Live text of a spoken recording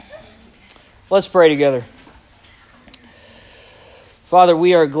Let's pray together. Father,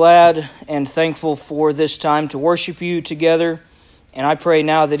 we are glad and thankful for this time to worship you together. And I pray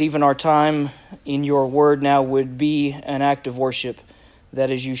now that even our time in your word now would be an act of worship.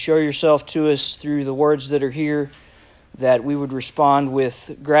 That as you show yourself to us through the words that are here, that we would respond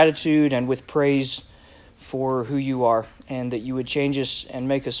with gratitude and with praise for who you are. And that you would change us and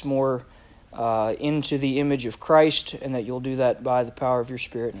make us more into the image of Christ. And that you'll do that by the power of your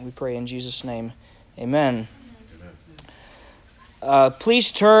Spirit. And we pray in Jesus' name. Amen.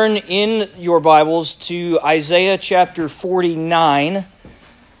 Please turn in your Bibles to Isaiah chapter 49.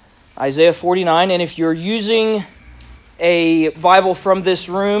 Isaiah 49, and if you're using a Bible from this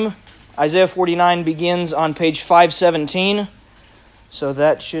room, Isaiah 49 begins on page 517. So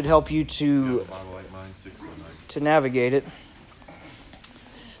that should help you to navigate it.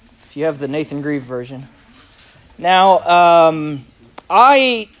 If you have the Nathan Grieve version. Now,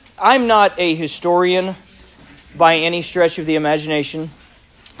 I'm not a historian by any stretch of the imagination,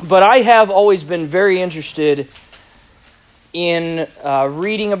 but I have always been very interested in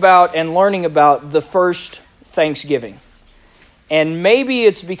reading about and learning about the first Thanksgiving. And maybe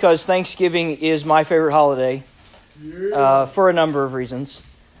it's because Thanksgiving is my favorite holiday for a number of reasons.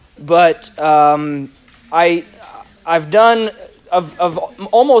 But I've done, of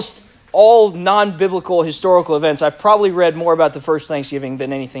almost all non-biblical historical events, I've probably read more about the first Thanksgiving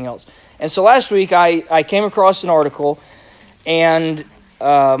than anything else. And so last week I came across an article and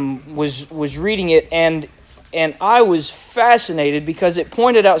was reading it, and I was fascinated because it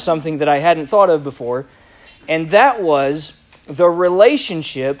pointed out something that I hadn't thought of before, and that was the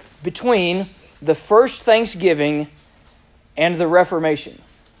relationship between the first Thanksgiving and the Reformation.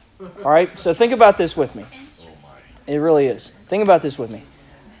 All right, so think about this with me. It really is. Think about this with me.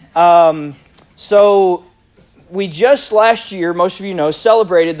 So we just last year, most of you know,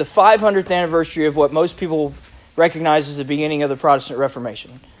 celebrated the 500th anniversary of what most people recognize as the beginning of the Protestant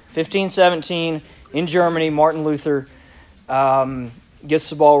Reformation. 1517 in Germany, Martin Luther gets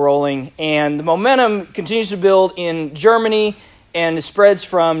the ball rolling, and the momentum continues to build in Germany, and it spreads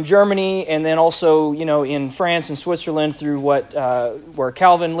from Germany, and then also, you know, in France and Switzerland through where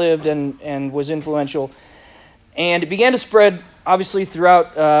Calvin lived and was influential, and it began to spread obviously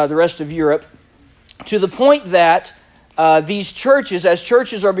throughout the rest of Europe, to the point that these churches, as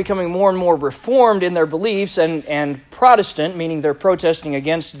churches are becoming more and more reformed in their beliefs and Protestant, meaning they're protesting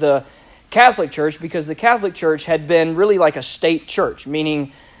against the Catholic Church, because the Catholic Church had been really like a state church,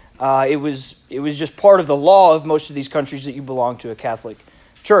 meaning it was just part of the law of most of these countries that you belong to a Catholic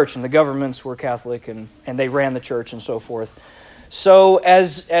church, and the governments were Catholic, and they ran the church and so forth. So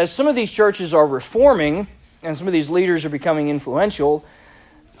as some of these churches are reforming, and some of these leaders are becoming influential,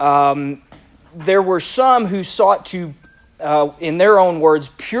 there were some who sought to, in their own words,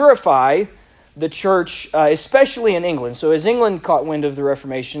 purify the church, especially in England. So as England caught wind of the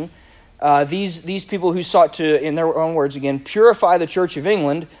Reformation, these people who sought to, in their own words again, purify the Church of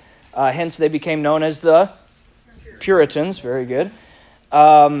England, hence they became known as the Puritans. Very good.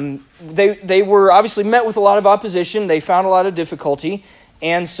 They were obviously met with a lot of opposition. They found a lot of difficulty.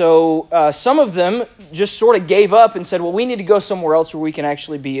 And so some of them just sort of gave up and said, well, we need to go somewhere else where we can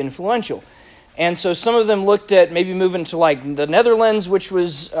actually be influential. And so some of them looked at maybe moving to like the Netherlands, which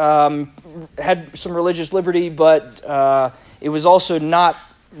was had some religious liberty, but it was also not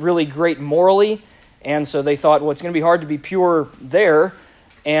really great morally. And so they thought, well, it's going to be hard to be pure there.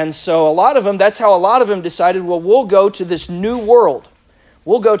 And so that's how a lot of them decided, well, we'll go to this new world.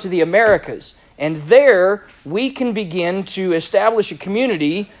 We'll go to the Americas. And there we can begin to establish a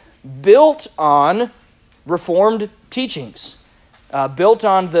community built on Reformed teachings, built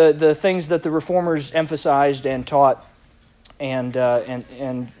on the things that the Reformers emphasized and taught, and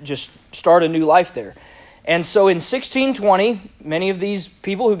just start a new life there. And so in 1620, many of these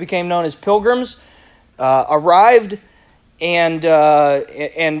people who became known as pilgrims arrived, and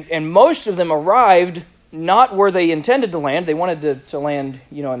most of them arrived not where they intended to land. They wanted to land,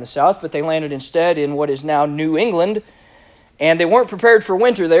 in the south, but they landed instead in what is now New England. And they weren't prepared for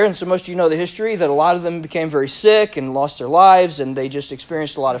winter there, and so most of you know the history, that a lot of them became very sick and lost their lives, and they just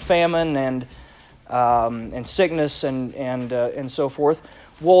experienced a lot of famine and sickness and so forth.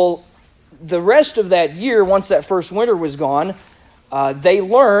 Well, the rest of that year, once that first winter was gone, they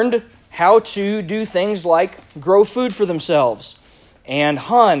learned how to do things like grow food for themselves, and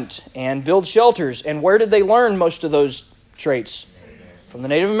hunt, and build shelters. And where did they learn most of those traits? From the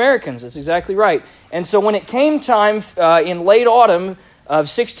Native Americans. That's exactly right. And so when it came time in late autumn of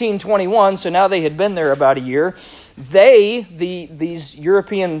 1621, so now they had been there about a year, these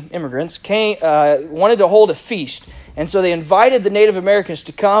European immigrants, wanted to hold a feast. And so they invited the Native Americans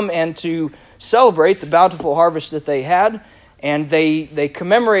to come and to celebrate the bountiful harvest that they had. And they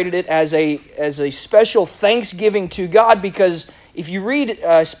commemorated it as a special thanksgiving to God, because if you read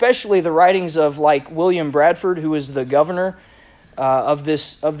especially the writings of like William Bradford, who was the governor of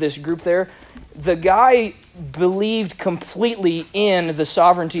this group there, the guy believed completely in the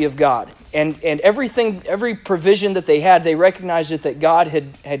sovereignty of God. And every provision that they had, they recognized it that God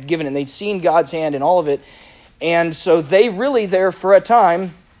had given, and they'd seen God's hand in all of it. And so they really there for a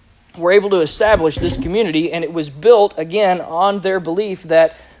time were able to establish this community, and it was built, again, on their belief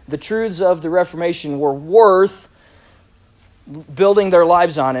that the truths of the Reformation were worth building their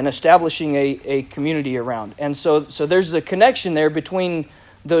lives on and establishing a community around. And so there's a connection there between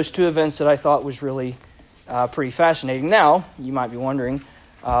those two events that I thought was really pretty fascinating. Now, you might be wondering,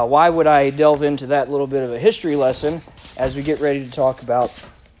 why would I delve into that little bit of a history lesson as we get ready to talk about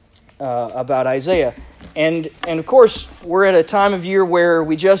Isaiah? And of course, we're at a time of year where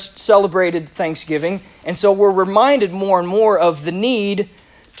we just celebrated Thanksgiving, and so we're reminded more and more of the need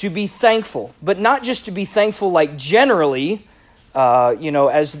to be thankful, but not just to be thankful like generally,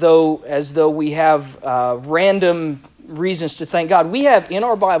 as though we have random reasons to thank God. We have in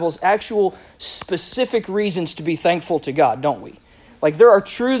our Bibles actual specific reasons to be thankful to God, don't we? Like there are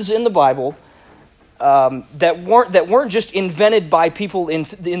truths in the Bible that weren't just invented by people in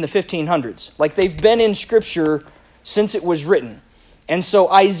the 1500s. Like they've been in Scripture since it was written. And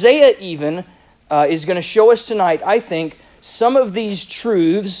so Isaiah even is going to show us tonight, I think, some of these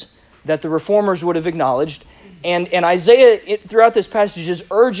truths that the reformers would have acknowledged. And Isaiah, throughout this passage, is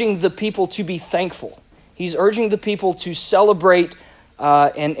urging the people to be thankful. He's urging the people to celebrate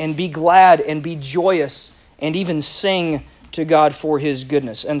and be glad and be joyous and even sing to God for His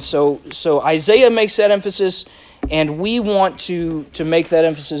goodness. And so Isaiah makes that emphasis, and we want to make that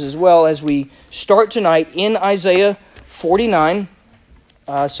emphasis as well as we start tonight in Isaiah 49.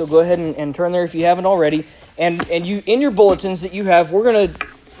 So go ahead and turn there if you haven't already. And you in your bulletins that you have, we're going to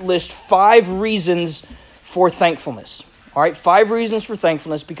list 5 reasons for thankfulness. All right, 5 reasons for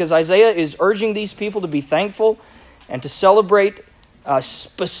thankfulness, because Isaiah is urging these people to be thankful and to celebrate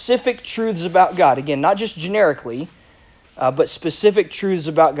specific truths about God. Again, not just generically, but specific truths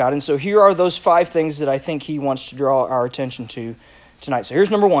about God. And so here are those 5 things that I think he wants to draw our attention to tonight. So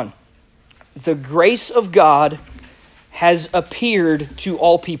here's number 1. The grace of God has appeared to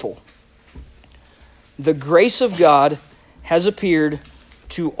all people. The grace of God has appeared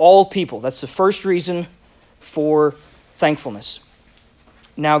to all people. That's the first reason for thankfulness.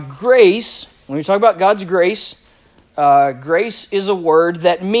 Now, grace, when we talk about God's grace, grace is a word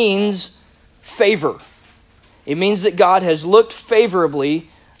that means favor. It means that God has looked favorably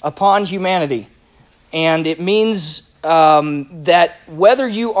upon humanity. And it means that whether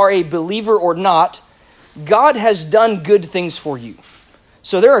you are a believer or not, God has done good things for you.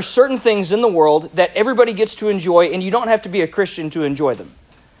 So there are certain things in the world that everybody gets to enjoy, and you don't have to be a Christian to enjoy them.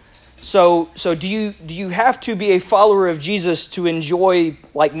 So do you have to be a follower of Jesus to enjoy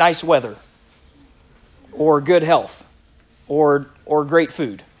like nice weather or good health or great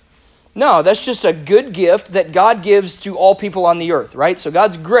food? No, that's just a good gift that God gives to all people on the earth, right? So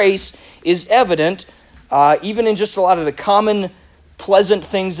God's grace is evident even in just a lot of the common pleasant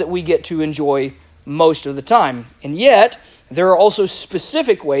things that we get to enjoy most of the time. And yet, there are also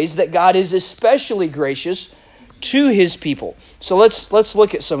specific ways that God is especially gracious to His people. So let's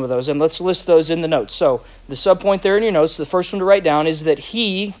look at some of those, and let's list those in the notes. So the subpoint there in your notes, the first one to write down is that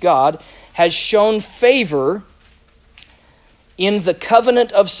He, God, has shown favor in the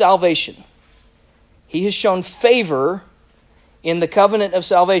covenant of salvation. He has shown favor in the covenant of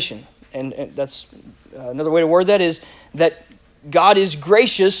salvation. And that's another way to word that is that God is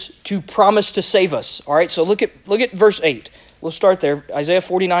gracious to promise to save us. All right, so look at verse 8. We'll start there. Isaiah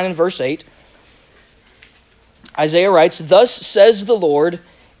 49 and verse 8. Isaiah writes, "Thus says the Lord,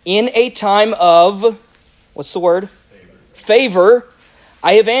 in a time of," what's the word? Favor,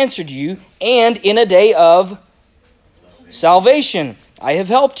 "I have answered you, and in a day of salvation, I have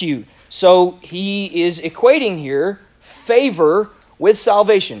helped you." So he is equating here favor with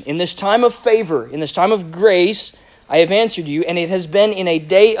salvation. In this time of favor, in this time of grace, I have answered you, and it has been in a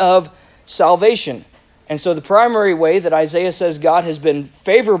day of salvation. And so the primary way that Isaiah says God has been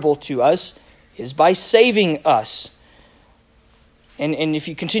favorable to us is by saving us. And if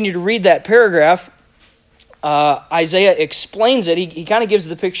you continue to read that paragraph, Isaiah explains it. He kind of gives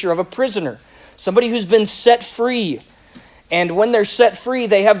the picture of a prisoner, somebody who's been set free. And when they're set free,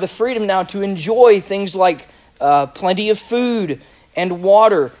 they have the freedom now to enjoy things like plenty of food and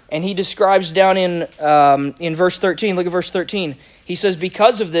water. And he describes down in verse 13, look at verse 13. He says,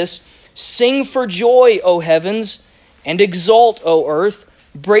 because of this, sing for joy, O heavens, and exult, O earth.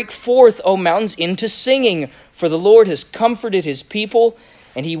 Break forth, O mountains, into singing, for the Lord has comforted his people,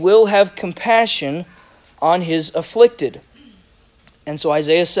 and he will have compassion on his afflicted. And so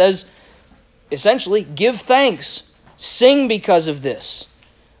Isaiah says, essentially, give thanks. Sing because of this.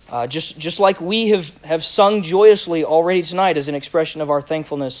 Just like we have sung joyously already tonight as an expression of our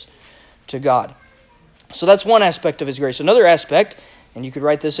thankfulness to God. So that's one aspect of his grace. Another aspect, and you could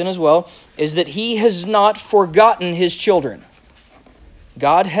write this in as well, is that he has not forgotten his children.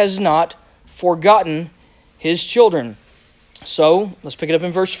 God has not forgotten his children. So, let's pick it up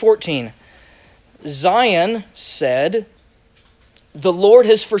in verse 14. Zion said, the Lord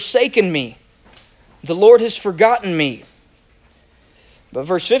has forsaken me. The Lord has forgotten me. But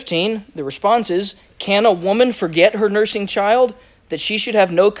verse 15, the response is, can a woman forget her nursing child, that she should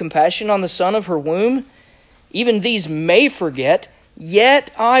have no compassion on the son of her womb? Even these may forget,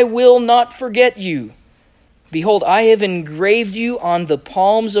 yet I will not forget you. Behold, I have engraved you on the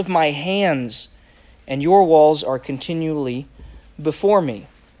palms of my hands, and your walls are continually before me.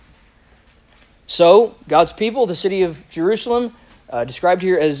 So, God's people, the city of Jerusalem, described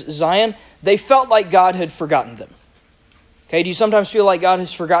here as Zion, they felt like God had forgotten them. Okay, do you sometimes feel like God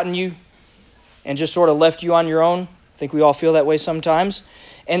has forgotten you and just sort of left you on your own? I think we all feel that way sometimes.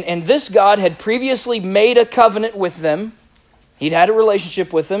 And this God had previously made a covenant with them. He'd had a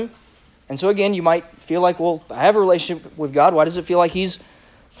relationship with them. And so again, you might feel like, well, I have a relationship with God. Why does it feel like he's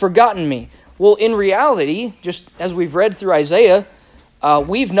forgotten me? Well, in reality, just as we've read through Isaiah,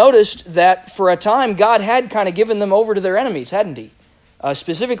 we've noticed that for a time, God had kind of given them over to their enemies, hadn't he?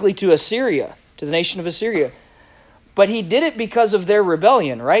 Specifically to Assyria, to the nation of Assyria. But he did it because of their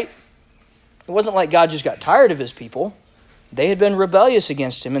rebellion, right? It wasn't like God just got tired of his people. They had been rebellious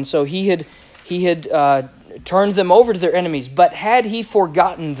against him, and so he had turned them over to their enemies. But had he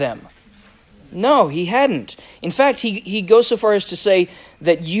forgotten them? No, he hadn't. In fact, he goes so far as to say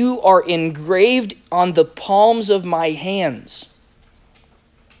that you are engraved on the palms of my hands.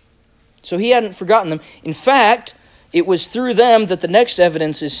 So he hadn't forgotten them. In fact, it was through them that the next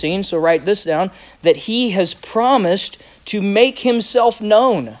evidence is seen, so write this down, that he has promised to make himself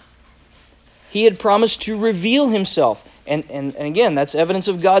known. He had promised to reveal himself. And again, that's evidence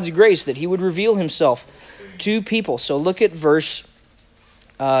of God's grace, that he would reveal himself to people. So look at verse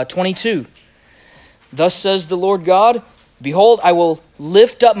 22. Thus says the Lord God, behold, I will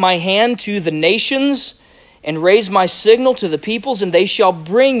lift up my hand to the nations and raise my signal to the peoples, and they shall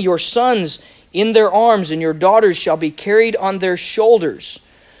bring your sons in their arms, and your daughters shall be carried on their shoulders.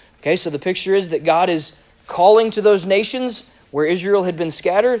 Okay, so the picture is that God is calling to those nations where Israel had been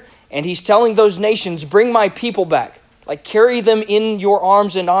scattered, and he's telling those nations, bring my people back. Like carry them in your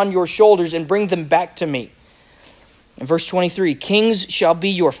arms and on your shoulders and bring them back to me. In verse 23, kings shall be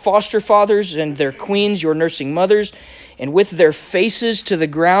your foster fathers, and their queens your nursing mothers, and with their faces to the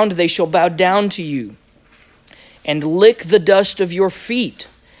ground they shall bow down to you and lick the dust of your feet.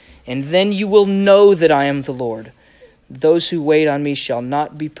 And then you will know that I am the Lord. Those who wait on me shall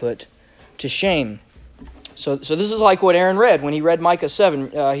not be put to shame. So this is like what Aaron read when he read Micah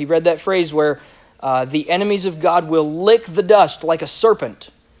 7. He read that phrase where the enemies of God will lick the dust like a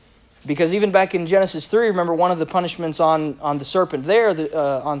serpent. Because even back in Genesis 3, remember one of the punishments on the serpent there,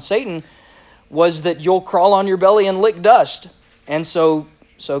 on Satan, was that you'll crawl on your belly and lick dust. And so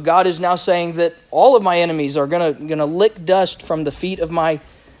God is now saying that all of my enemies are gonna lick dust from the feet of my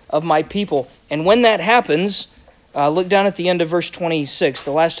people. And when that happens, look down at the end of verse 26,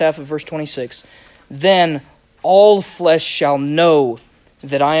 the last half of verse 26. Then all flesh shall know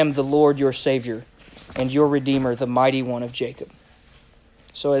that I am the Lord your Savior and your Redeemer, the mighty one of Jacob.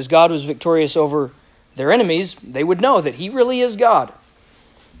 So as God was victorious over their enemies, they would know that he really is God.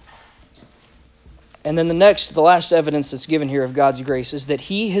 And then the last evidence that's given here of God's grace is that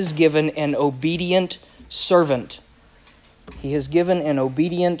he has given an obedient servant. He has given an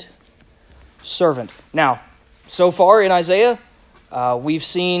obedient servant. Now, so far in Isaiah, we've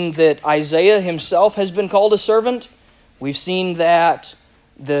seen that Isaiah himself has been called a servant. We've seen that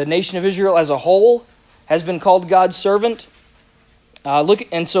the nation of Israel as a whole has been called God's servant. Look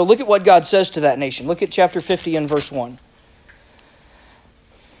at what God says to that nation. Look at chapter 50 and verse 1.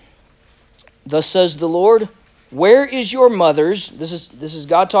 Thus says the Lord, where is your mother's, this is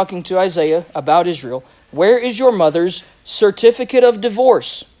God talking to Isaiah about Israel, where is your mother's certificate of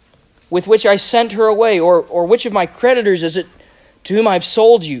divorce with which I sent her away? Or which of my creditors is it to whom I've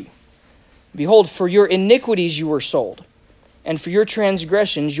sold you? Behold, for your iniquities you were sold, and for your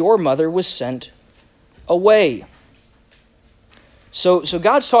transgressions your mother was sent away. So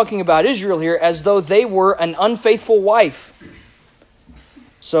God's talking about Israel here as though they were an unfaithful wife.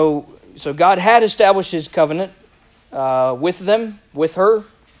 So God had established his covenant with them, with her,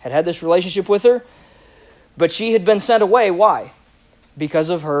 had this relationship with her, but she had been sent away. Why? Because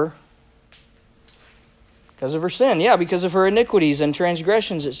of her sin. Yeah, because of her iniquities and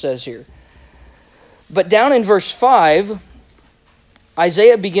transgressions, it says here. But down in verse 5,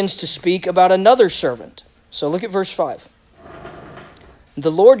 Isaiah begins to speak about another servant. So look at verse 5.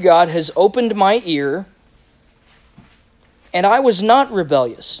 The Lord God has opened my ear, and I was not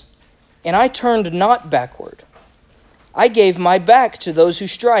rebellious, and I turned not backward. I gave my back to those who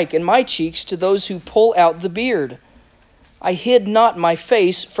strike, and my cheeks to those who pull out the beard. I hid not my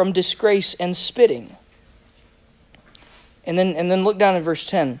face from disgrace and spitting. And then look down at verse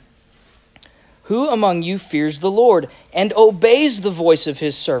 10. Who among you fears the Lord and obeys the voice of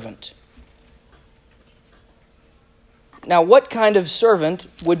his servant? Now, what kind of servant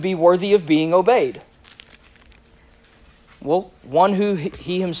would be worthy of being obeyed? Well, one who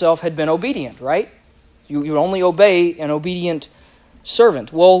he himself had been obedient, right? You would only obey an obedient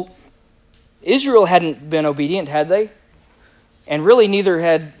servant. Well, Israel hadn't been obedient, had they? And really neither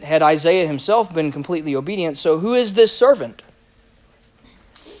had Isaiah himself been completely obedient. So who is this servant?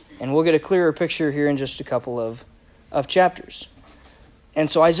 And we'll get a clearer picture here in just a couple of chapters. And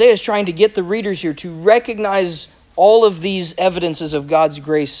so Isaiah is trying to get the readers here to recognize all of these evidences of God's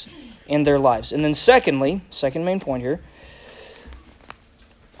grace in their lives. And then secondly, second main point here,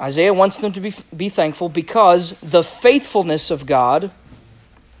 Isaiah wants them to be thankful because the faithfulness of God,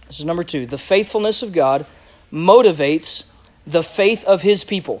 this is number 2, the faithfulness of God motivates the faith of his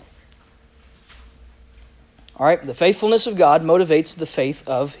people. All right, the faithfulness of God motivates the faith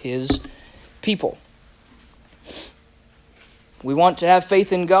of his people. We want to have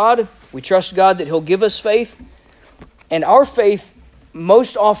faith in God. We trust God that he'll give us faith. And our faith,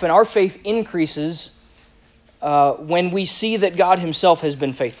 most often, our faith increases when we see that God himself has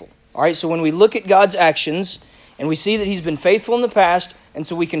been faithful. All right, so when we look at God's actions and we see that he's been faithful in the past, and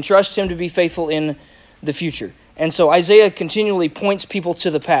so we can trust him to be faithful in the future. And so Isaiah continually points people to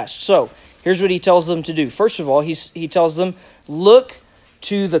the past. So here's what he tells them to do. First of all, he tells them, look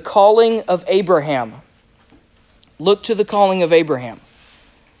to the calling of Abraham. Look to the calling of Abraham.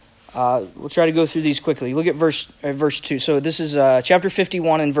 We'll try to go through these quickly. Look at verse 2. So this is chapter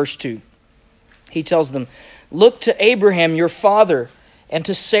 51 and verse 2. He tells them, look to Abraham your father and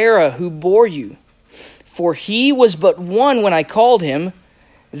to Sarah who bore you. For he was but one when I called him,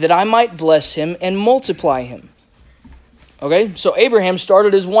 that I might bless him and multiply him. Okay, so Abraham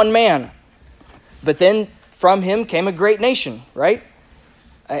started as one man, but then from him came a great nation, right?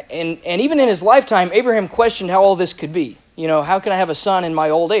 And even in his lifetime, Abraham questioned how all this could be. You know, how can I have a son in my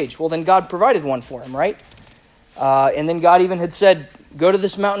old age? Well, then God provided one for him, right? And then God even had said, go to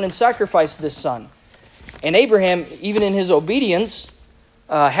this mountain and sacrifice this son. And Abraham, even in his obedience,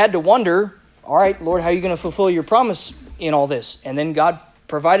 had to wonder, all right, Lord, how are you going to fulfill your promise in all this? And then God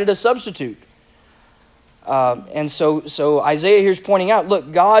provided a substitute. And so Isaiah here is pointing out,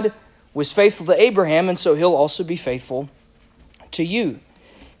 look, God was faithful to Abraham, and so he'll also be faithful to you.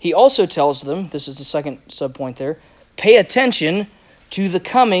 He also tells them, this is the second subpoint there, pay attention to the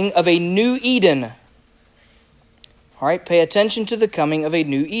coming of a new Eden. All right, pay attention to the coming of a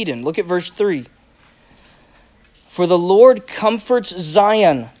new Eden. Look at verse 3. For the Lord comforts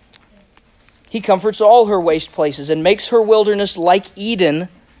Zion. He comforts all her waste places and makes her wilderness like Eden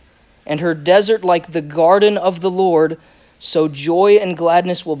and her desert like the garden of the Lord. So joy and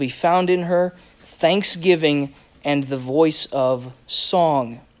gladness will be found in her, thanksgiving and the voice of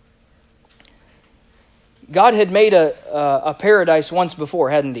song. God had made a paradise once before,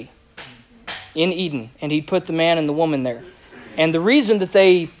 hadn't he? In Eden. And he put the man and the woman there. And the reason that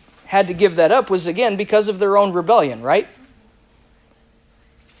they had to give that up was, again, because of their own rebellion, right?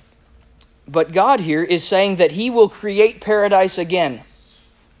 But God here is saying that he will create paradise again.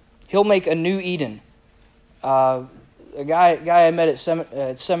 He'll make a new Eden. A guy I met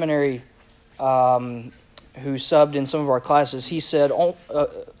at seminary who subbed in some of our classes, he said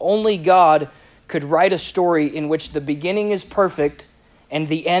only God could write a story in which the beginning is perfect and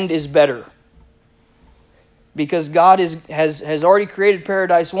the end is better. Because God has already created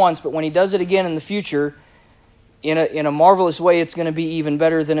paradise once, but when he does it again in the future, in a marvelous way, it's going to be even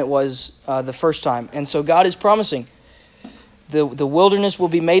better than it was the first time. And so God is promising the wilderness will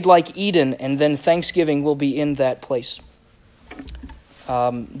be made like Eden, and then thanksgiving will be in that place.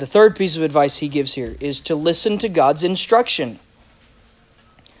 The third piece of advice he gives here is to listen to God's instruction.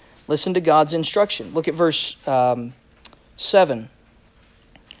 Listen to God's instruction. Look at verse 7.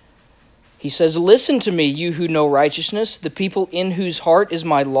 He says, "Listen to me, you who know righteousness, the people in whose heart is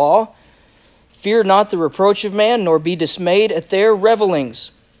my law. Fear not the reproach of man, nor be dismayed at their revelings."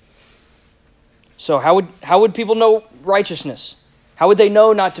 So how would people know righteousness? How would they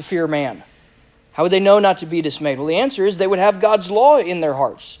know not to fear man? How would they know not to be dismayed? Well, the answer is they would have God's law in their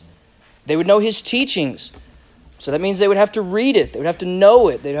hearts. They would know his teachings. So that means they would have to read it. They would have to know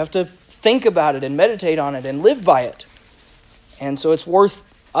it. They'd have to think about it and meditate on it and live by it. And so it's worth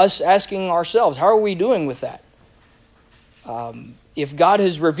us asking ourselves, how are we doing with that? If God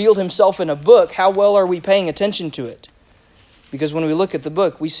has revealed himself in a book, how well are we paying attention to it? Because when we look at the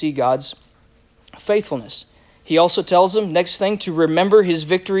book, we see God's faithfulness. He also tells them, next thing, to remember his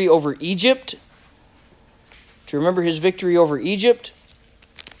victory over Egypt. To remember his victory over Egypt.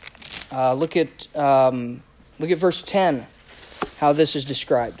 Look at verse 10, how this is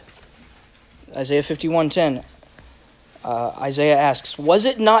described. Isaiah 51:10. Isaiah asks, "Was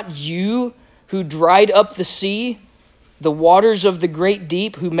it not you who dried up the sea, the waters of the great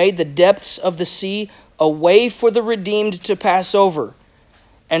deep, who made the depths of the sea a way for the redeemed to pass over?"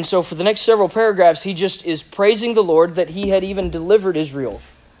 And so for the next several paragraphs, he just is praising the Lord that he had even delivered Israel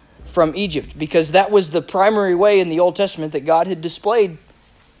from Egypt, because that was the primary way in the Old Testament that God had displayed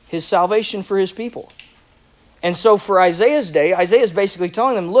his salvation for his people. And so for Isaiah's day, Isaiah's basically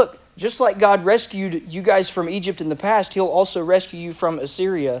telling them, look, just like God rescued you guys from Egypt in the past, he'll also rescue you from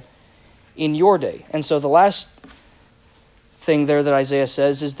Assyria in your day. And so the last thing there that Isaiah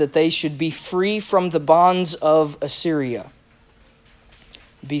says is that they should be free from the bonds of Assyria.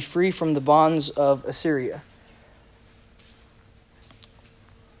 Be free from the bonds of Assyria.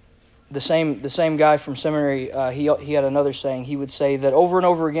 The same guy from seminary, he had another saying. He would say that over and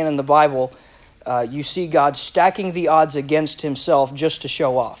over again in the Bible, you see God stacking the odds against himself just to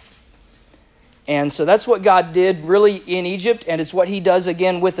show off. And so that's what God did really in Egypt, and it's what he does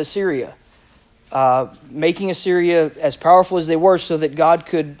again with Assyria. Making Assyria as powerful as they were so that God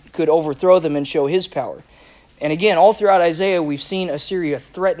could overthrow them and show his power. And again, all throughout Isaiah, we've seen Assyria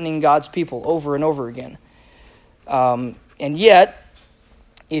threatening God's people over and over again. And yet,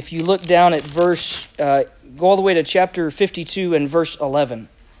 if you look down at go all the way to chapter 52 and verse 11.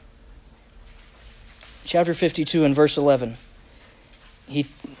 Chapter 52 and verse 11. He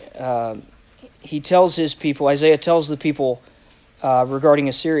tells his people, Isaiah tells the people regarding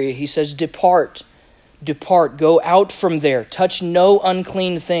Assyria, he says, "Depart, depart, go out from there, touch no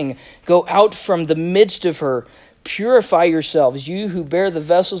unclean thing, go out from the midst of her, purify yourselves, you who bear the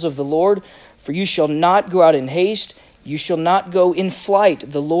vessels of the Lord, for you shall not go out in haste, you shall not go in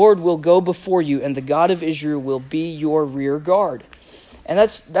flight, the Lord will go before you, and the God of Israel will be your rear guard." And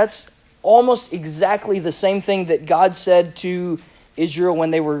that's almost exactly the same thing that God said to Israel when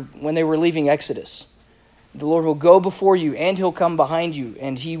they were leaving Exodus. The Lord will go before you, and he'll come behind you,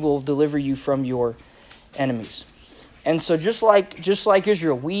 and he will deliver you from your enemies. And so just like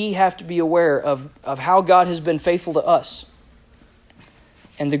Israel, we have to be aware of how God has been faithful to us.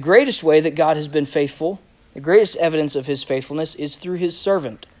 And the greatest way that God has been faithful, the greatest evidence of his faithfulness, is through his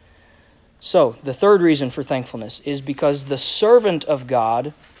servant. So the third reason for thankfulness is because the servant of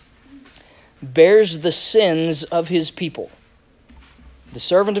God bears the sins of his people. The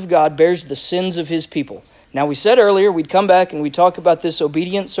servant of God bears the sins of his people. Now, we said earlier we'd come back and we'd talk about this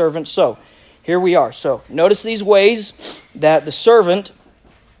obedient servant. So, here we are. So, notice these ways that the servant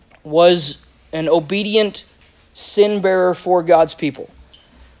was an obedient sin bearer for God's people.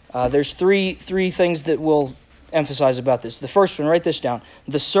 There's three things that we'll emphasize about this. The first one, write this down.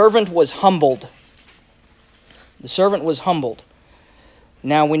 The servant was humbled. The servant was humbled.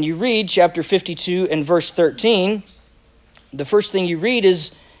 Now, when you read chapter 52 and verse 13, the first thing you read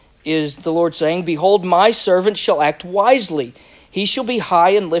is the Lord saying, "Behold, my servant shall act wisely. He shall be high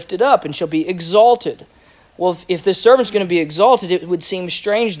and lifted up, and shall be exalted." Well, if this servant's going to be exalted, it would seem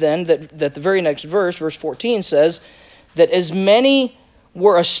strange then that the very next verse, verse 14, says that as many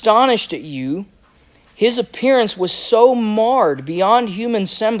were astonished at you, his appearance was so marred beyond human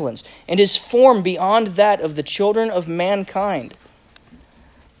semblance, and his form beyond that of the children of mankind.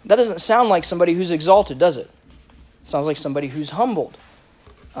 That doesn't sound like somebody who's exalted, does it? It sounds like somebody who's humbled.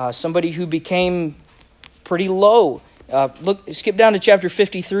 Somebody who became pretty low. Skip down to chapter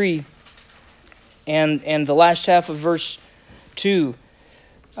 53 and the last half of verse 2.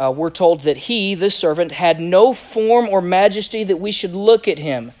 We're told that he, this servant, had no form or majesty that we should look at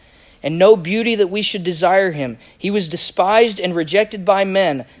him, and no beauty that we should desire him. He was despised and rejected by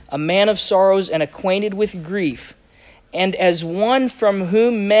men, a man of sorrows and acquainted with grief. And as one from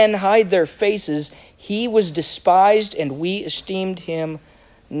whom men hide their faces, he was despised, and we esteemed him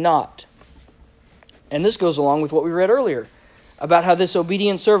not. And this goes along with what we read earlier about how this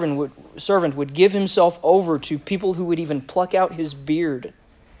obedient servant servant would give himself over to people who would even pluck out his beard.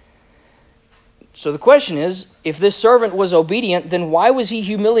 So the question is, if this servant was obedient, then why was he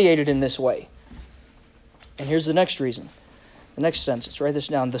humiliated in this way? And here's the next reason. The next sentence, write this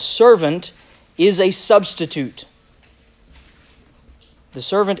down. The servant is a substitute. The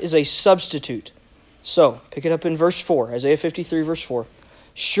servant is a substitute. So, pick it up in verse 4, Isaiah 53, verse 4.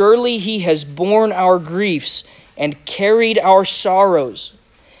 Surely he has borne our griefs and carried our sorrows,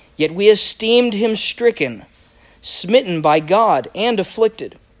 yet we esteemed him stricken, smitten by God, and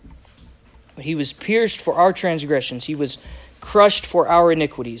afflicted. But he was pierced for our transgressions, he was crushed for our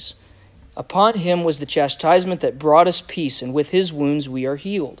iniquities. Upon him was the chastisement that brought us peace, and with his wounds we are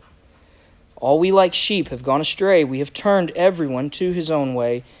healed. All we like sheep have gone astray, we have turned everyone to his own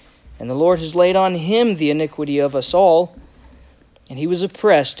way, and the Lord has laid on him the iniquity of us all. And he was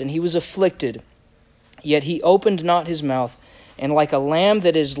oppressed, and he was afflicted, yet he opened not his mouth. And like a lamb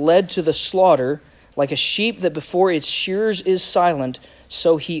that is led to the slaughter, like a sheep that before its shearers is silent,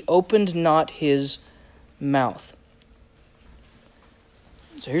 so he opened not his mouth.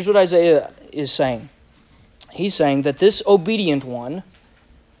 So here's what Isaiah is saying. He's saying that this obedient one,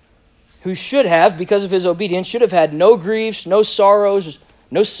 who should have, because of his obedience, should have had no griefs, no sorrows,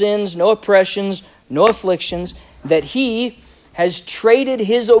 no sins, no oppressions, no afflictions, that he has traded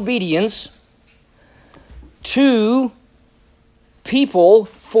his obedience to people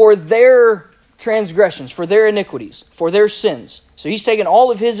for their transgressions, for their iniquities, for their sins. So he's taken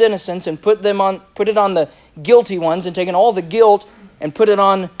all of his innocence and put it on the guilty ones, and taken all the guilt and put it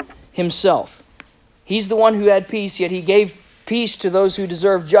on himself. He's the one who had peace, yet he gave peace to those who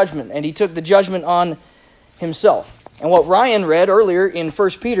deserve judgment, and he took the judgment on himself. And what Ryan read earlier in 1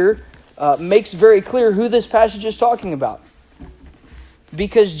 Peter makes very clear who this passage is talking about.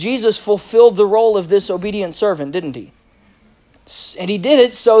 Because Jesus fulfilled the role of this obedient servant, didn't he? And he did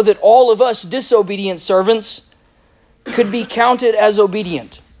it so that all of us disobedient servants could be counted as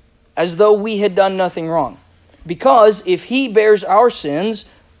obedient, as though we had done nothing wrong. Because if he bears our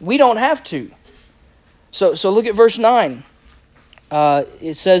sins, we don't have to. So look at verse 9.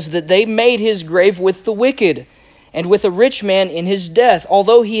 It says that they made his grave with the wicked, and with a rich man in his death,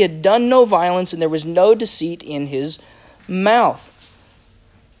 although he had done no violence, and there was no deceit in his mouth.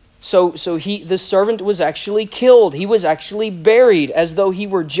 So this servant was actually killed. He was actually buried, as though he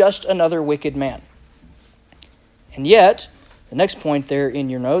were just another wicked man. And yet, the next point there in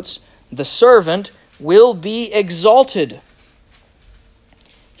your notes, the servant will be exalted.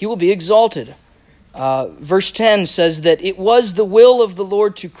 He will be exalted. Verse 10 says that it was the will of the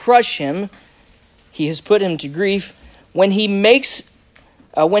Lord to crush him. He has put him to grief. When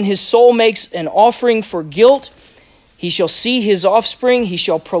his soul makes an offering for guilt, he shall see his offspring, he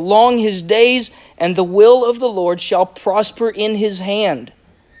shall prolong his days, and the will of the Lord shall prosper in his hand.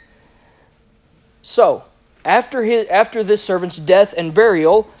 So, after this servant's death and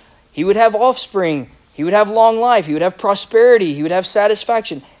burial, he would have offspring, he would have long life, he would have prosperity, he would have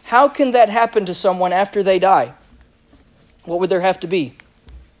satisfaction. How can that happen to someone after they die? What would there have to be?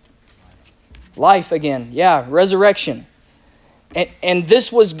 Life again. Yeah, resurrection. And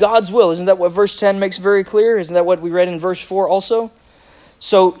this was God's will. Isn't that what verse 10 makes very clear? Isn't that what we read in verse 4 also?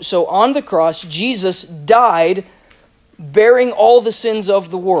 So on the cross, Jesus died bearing all the sins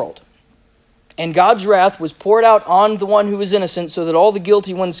of the world. And God's wrath was poured out on the one who was innocent so that all the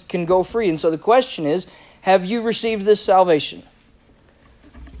guilty ones can go free. And so the question is, have you received this salvation?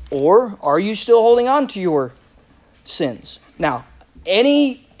 Or are you still holding on to your sins? Now,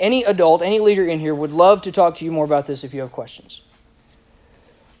 any adult, any leader in here would love to talk to you more about this if you have questions.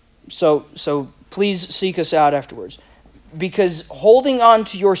 So please seek us out afterwards. Because holding on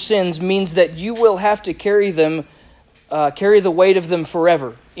to your sins means that you will have to carry the weight of them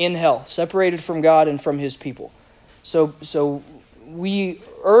forever in hell, separated from God and from his people. So we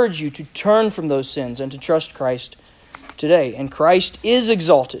urge you to turn from those sins and to trust Christ today. And Christ is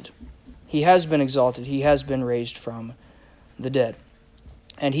exalted. He has been exalted. He has been raised from the dead.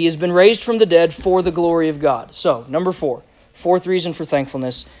 And he has been raised from the dead for the glory of God. So, number 4, fourth reason for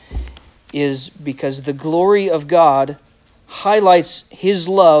thankfulness is because the glory of God highlights his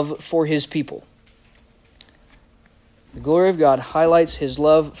love for his people. The glory of God highlights his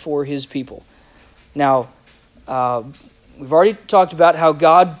love for his people. Now, we've already talked about how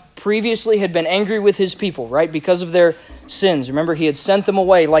God previously had been angry with his people, right? Because of their sins. Remember, he had sent them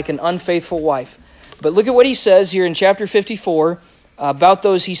away like an unfaithful wife. But look at what he says here in chapter 54 about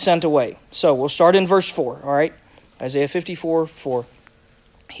those he sent away. So we'll start in verse 4, all right? Isaiah 54:4.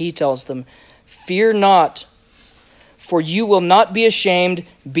 He tells them, "Fear not, for you will not be ashamed.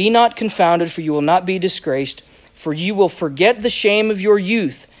 Be not confounded, for you will not be disgraced. For you will forget the shame of your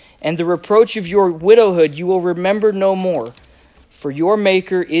youth, and the reproach of your widowhood you will remember no more, for your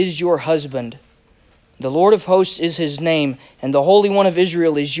Maker is your husband. The Lord of hosts is his name, and the Holy One of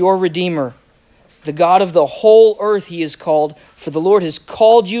Israel is your Redeemer. The God of the whole earth he is called, for the Lord has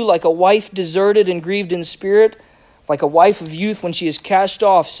called you like a wife deserted and grieved in spirit, like a wife of youth when she is cast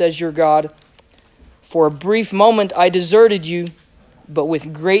off, says your God. For a brief moment I deserted you, but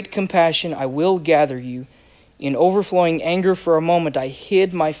with great compassion I will gather you. In overflowing anger for a moment I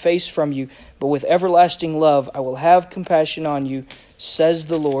hid my face from you, but with everlasting love I will have compassion on you, says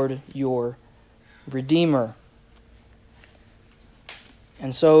the Lord your Redeemer.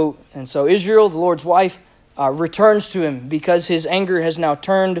 And so Israel, the Lord's wife, returns to him because his anger has now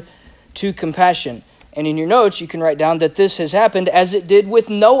turned to compassion. And in your notes, you can write down that this has happened as it did with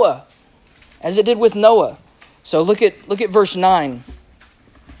Noah. As it did with Noah. So look at verse 9.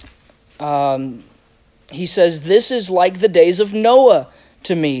 He says, "This is like the days of Noah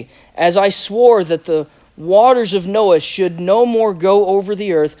to me, as I swore that the waters of Noah should no more go over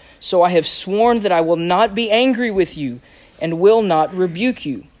the earth, so I have sworn that I will not be angry with you and will not rebuke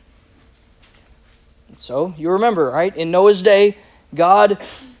you." So you remember, right? In Noah's day, God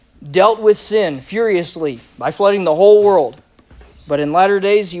dealt with sin furiously by flooding the whole world. But in latter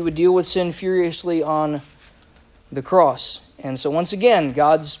days, he would deal with sin furiously on the cross. And so once again,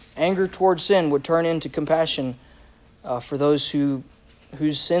 God's anger towards sin would turn into compassion for those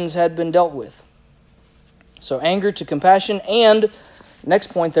whose sins had been dealt with. So anger to compassion, and next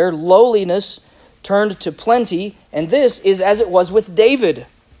point there, lowliness turned to plenty. And this is as it was with David.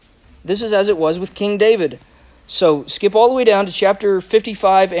 This is as it was with King David. So skip all the way down to chapter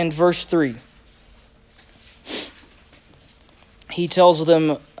 55 and verse 3. He tells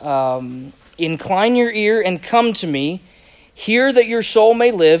them, "Incline your ear and come to me. Hear that your soul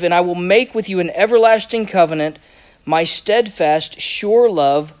may live, and I will make with you an everlasting covenant, my steadfast, sure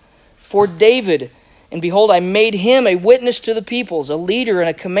love for David. And behold, I made him a witness to the peoples, a leader and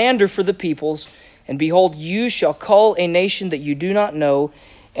a commander for the peoples. And behold, you shall call a nation that you do not know,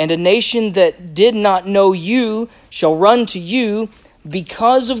 and a nation that did not know you shall run to you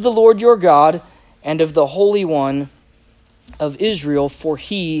because of the Lord your God and of the Holy One of Israel, for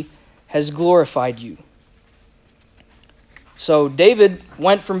he has glorified you." So David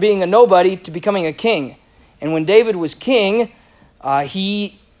went from being a nobody to becoming a king. And when David was king,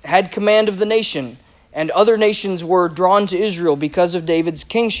 he had command of the nation. And other nations were drawn to Israel because of David's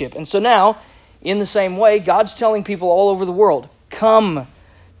kingship. And so now, in the same way, God's telling people all over the world, "Come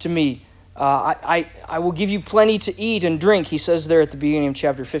to me. I will give you plenty to eat and drink," he says there at the beginning of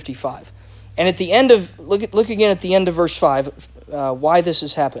chapter 55. And at the end of, look again at the end of verse 5, why this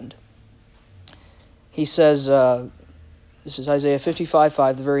has happened. He says, this is Isaiah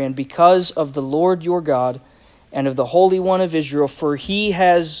 55:5, the very end, "Because of the Lord your God and of the Holy One of Israel, for he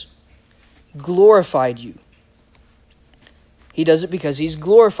has glorified you." He does it because he's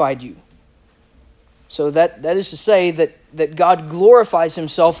glorified you. So that is to say that God glorifies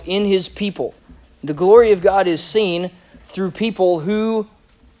himself in his people. The glory of God is seen through people who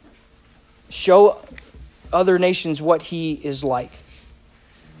show other nations what he is like.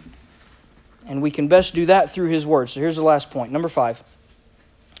 And we can best do that through his word. So here's the last point. Number 5.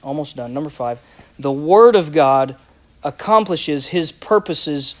 Almost done. Number 5. The word of God accomplishes his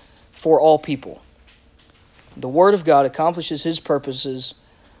purposes for all people. The word of God accomplishes his purposes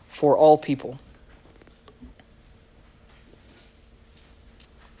for all people.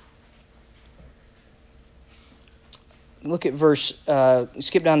 Look at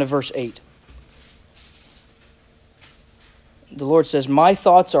skip down to verse 8. The Lord says, "My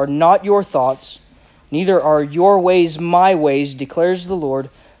thoughts are not your thoughts, neither are your ways my ways, declares the Lord.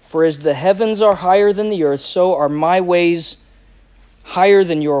 For as the heavens are higher than the earth, so are my ways higher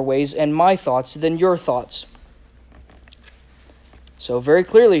than your ways, and my thoughts than your thoughts." So very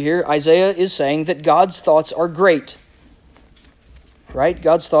clearly here, Isaiah is saying that God's thoughts are great. Right?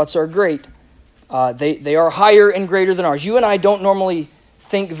 God's thoughts are great. They are higher and greater than ours. You and I don't normally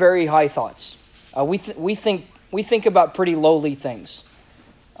think very high thoughts. We think about pretty lowly things.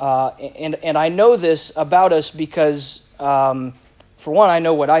 And I know this about us because, for one, I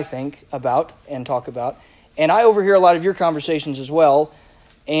know what I think about and talk about. And I overhear a lot of your conversations as well.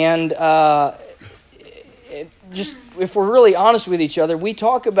 And just if we're really honest with each other, we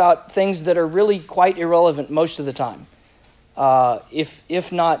talk about things that are really quite irrelevant most of the time.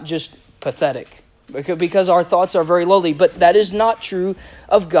 If not just pathetic. Because our thoughts are very lowly. But that is not true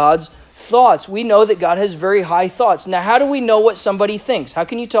of God's thoughts. We know that God has very high thoughts. Now, how do we know what somebody thinks? How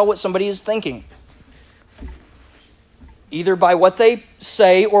can you tell what somebody is thinking? Either by what they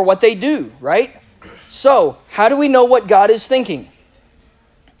say or what they do, right? So, how do we know what God is thinking?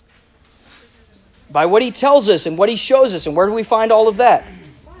 By what He tells us and what He shows us. And where do we find all of that?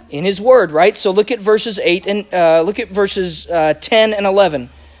 In His Word, right? So look at verses 10 and 11.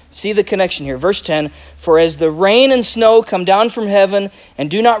 See the connection here. Verse 10, "For as the rain and snow come down from heaven, and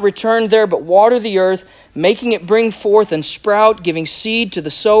do not return there, but water the earth, making it bring forth and sprout, giving seed to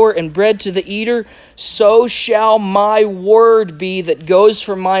the sower and bread to the eater, so shall my word be that goes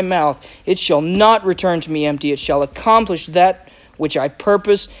from my mouth. It shall not return to me empty. It shall accomplish that which I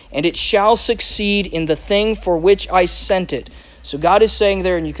purpose, and it shall succeed in the thing for which I sent it." So God is saying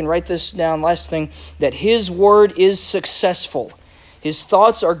there, and you can write this down, last thing, that His word is successful. His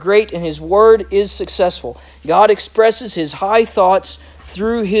thoughts are great, and His word is successful. God expresses His high thoughts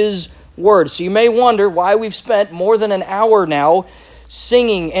through His word. So you may wonder why we've spent more than an hour now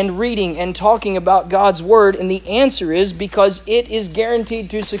singing and reading and talking about God's word, and the answer is because it is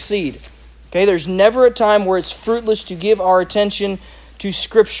guaranteed to succeed. Okay, there's never a time where it's fruitless to give our attention to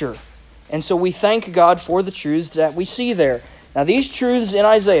Scripture. And so we thank God for the truths that we see there. Now these truths in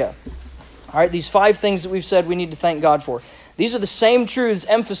Isaiah, all right, these 5 things that we've said we need to thank God for, these are the same truths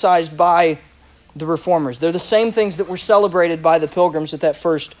emphasized by the Reformers. They're the same things that were celebrated by the Pilgrims at that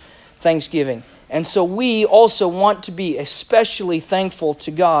first Thanksgiving. And so we also want to be especially thankful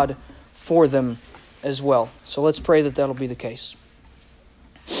to God for them as well. So let's pray that that'll be the case.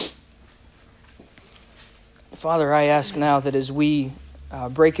 Father, I ask now that as we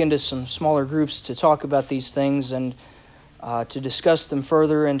break into some smaller groups to talk about these things and to discuss them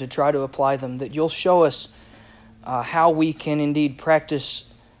further and to try to apply them, that you'll show us how we can indeed practice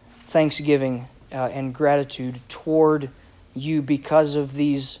thanksgiving and gratitude toward you because of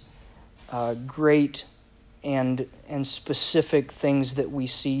these great and specific things that we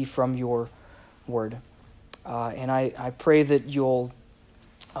see from your word. And I pray that you'll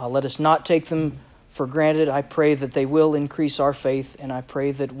let us not take them for granted. I pray that they will increase our faith, and I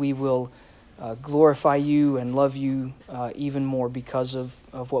pray that we will glorify you and love you even more because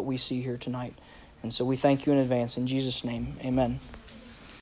of what we see here tonight. And so we thank you in advance. In Jesus' name, amen.